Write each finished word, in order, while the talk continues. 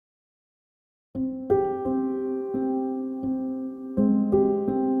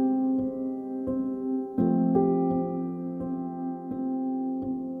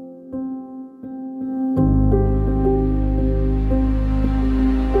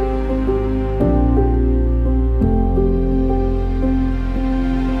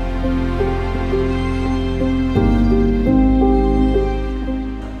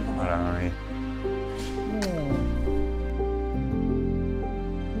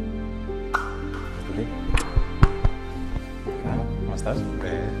estàs?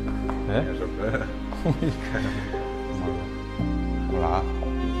 Bé. Quina sorpresa. Molt bé. Hola.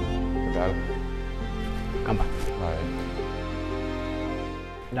 Què tal? Com va? Va bé.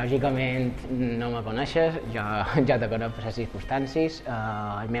 Lògicament no me coneixes, jo te conec per les circumstàncies.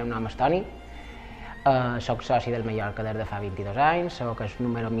 El meu nom és Toni, soc soci del Mallorca des de fa 22 anys, soc el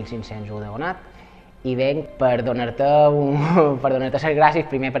número 1501 d'abonat i venc per donar-te les gràcies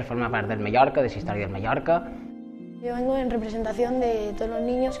primer per formar part del Mallorca, de la història del Mallorca. Yo vengo en representación de todos los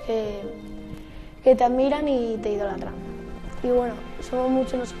niños que te admiran y te idolatran. Y bueno, somos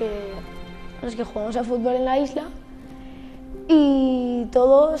muchos los que jugamos a fútbol en la isla y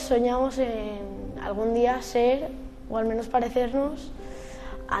todos soñamos en algún día ser, o al menos parecernos,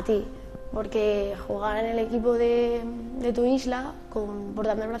 a ti. Porque jugar en el equipo de tu isla,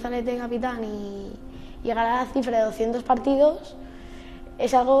 portando el brazalete de capitán y llegar a la cifra de 200 partidos,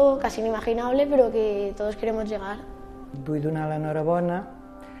 és algo quasi inimaginable, però que tots queremos llegar. Vull donar l'enhorabona,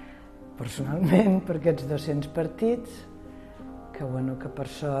 personalment, per aquests 200 partits, que per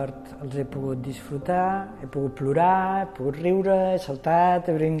sort els he pogut disfrutar, he pogut plorar, he pogut riure, he saltat,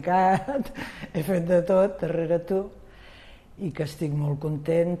 he brincat, he fet de tot darrere tu, i que estic molt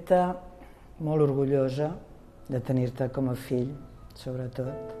contenta, molt orgullosa de tenir-te com a fill,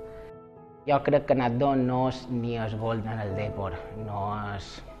 sobretot. Jo crec que Abdón no és ni el gol en el Depor, no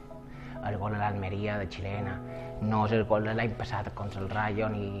és el gol a l'Almeria de Xilena, no és el gol de l'any passat contra el Rayo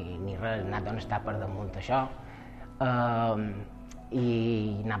ni res, Abdón està per damunt d'això.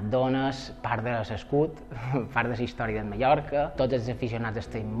 I Abdón és part de l'escut, part de la història del Mallorca. Tots els aficionats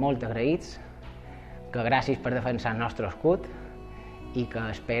estem molt agraïts, que gràcies per defensar el nostre escut i que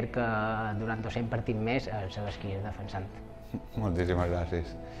espero que durant 200 partits més el segueixis defensant. Moltíssimes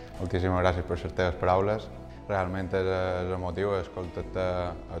gràcies. Moltíssimes gràcies per les teves paraules. Realment és emotiu escoltar-te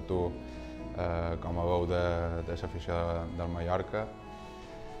a tu com a veu de l'afició del Mallorca.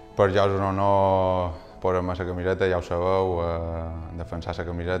 Per jo és un honor posar-me la camiseta, ja ho sabeu, defensar la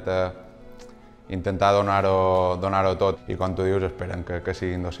camiseta, intentar donar-ho tot. I com tu dius, esperen que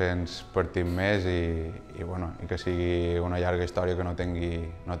siguin 200 partits més i que sigui una llarga història que no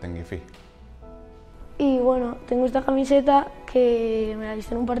tingui fi. Y bueno, tengo esta camiseta que me la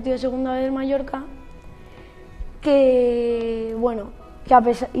diste en un partido de segunda vez del Mallorca, que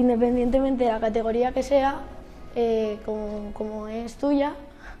independientemente de la categoría que sea, como es tuya,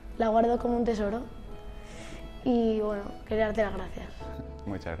 la guardo como un tesoro. Y bueno, quería darte las gracias.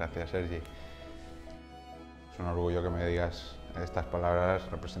 Muchas gracias, Sergi. Es un orgullo que me digas estas palabras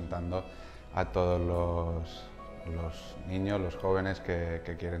representando a todos los niños, los jóvenes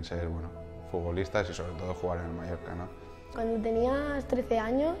que quieren ser, futbolistas y sobre todo jugar en el Mallorca, ¿no? Cuando tenías 13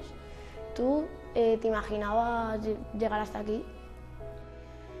 años, ¿tú te imaginabas llegar hasta aquí?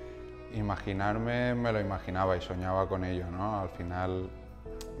 Imaginarme, me lo imaginaba y soñaba con ello, ¿no? Al final,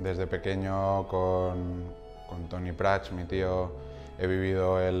 desde pequeño con Abdón Prats, mi tío, he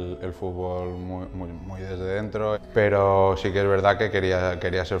vivido el fútbol muy desde dentro, pero sí que es verdad que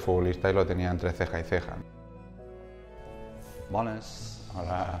quería ser futbolista y lo tenía entre ceja y ceja. Bones.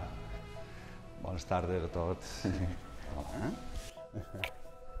 Hola. Bones tardes a tots. Hola.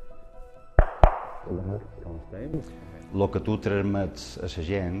 Com estem? El que tu transmets a la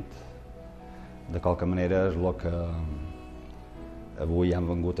gent, de qualque manera, és el que avui hem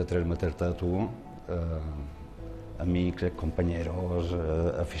vengut a transmetre-te a tu, amics, companyeros,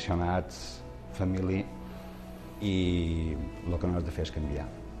 aficionats, família, i el que no has de fer és canviar.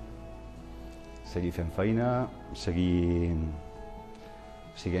 Seguir fent feina, seguir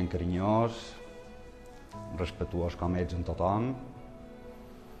sent carinyós, respectuós com ets amb tothom,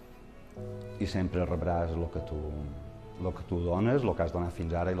 i sempre rebràs el que tu dones, el que has donat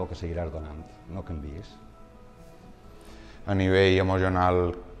fins ara i el que seguiràs donant. No canviïs. A nivell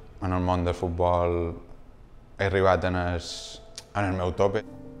emocional, en el món del futbol, he arribat en el meu tope.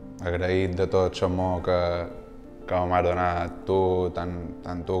 Agraït de tot l'amor que m'has donat tu,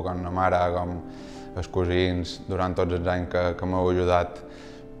 tant tu com la mare, com els cosins, durant tots els anys que m'heu ajudat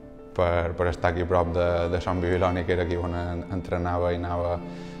per estar aquí a prop de Sant Bibiloni, que era aquí on entrenava i anava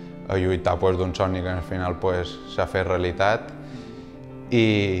a lluitar d'un somni que al final s'ha fet realitat.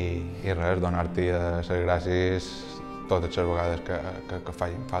 I res, donar-te les gràcies totes les vegades que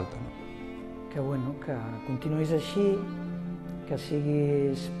facin falta. Que continuïs així, que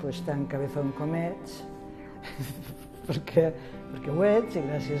siguis tan cabezón com ets, perquè ho ets i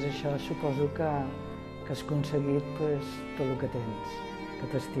gràcies a això suposo que has aconseguit tot el que tens, que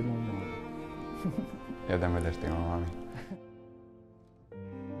t'estimo molt. Jo també t'estimo, mami.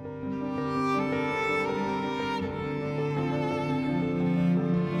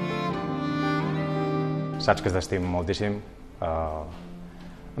 Saps que t'estimo moltíssim,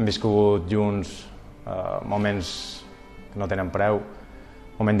 Hem viscut junts moments que no tenen preu,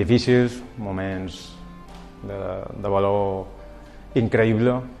 moments difícils, moments de valor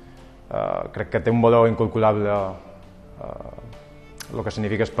increïble. Crec que té un valor incalculable el que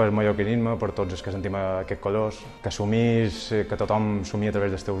significa el mallorquinisme per tots els que sentim aquests colors, que assumís, que tothom somia a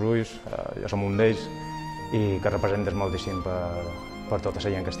través dels teus ulls, jo som un d'ells, i que representes moltíssim per tota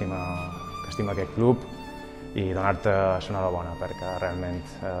la gent que estima aquest club, i donar-te l'enhorabona, perquè realment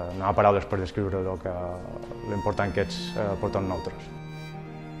no hi ha paraules per descriure l'important que ets per tots nosaltres.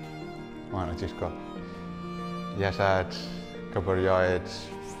 Bueno, Xisco, ja saps que per jo ets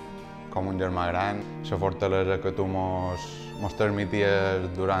com un germà gran. La fortalesa que tu mos transmeties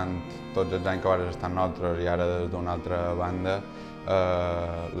durant tots els anys que vas estar amb nosaltres i ara des d'una altra banda,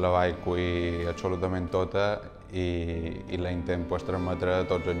 la vaig collir absolutament tota i la intento transmetre a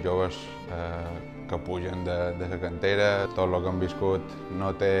tots els joves que pugen de la cantera. Tot el que hem viscut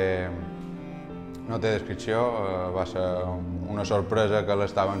no té descripció, va ser una sorpresa que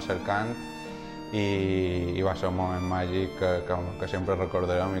l'estaven cercant i va ser un moment màgic que sempre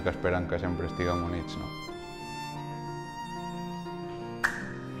recordarem i que esperem que sempre estiguem units. No?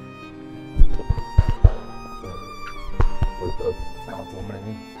 Per tot. Tu, hombre,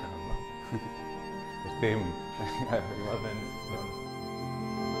 mi. Estim. Igualment.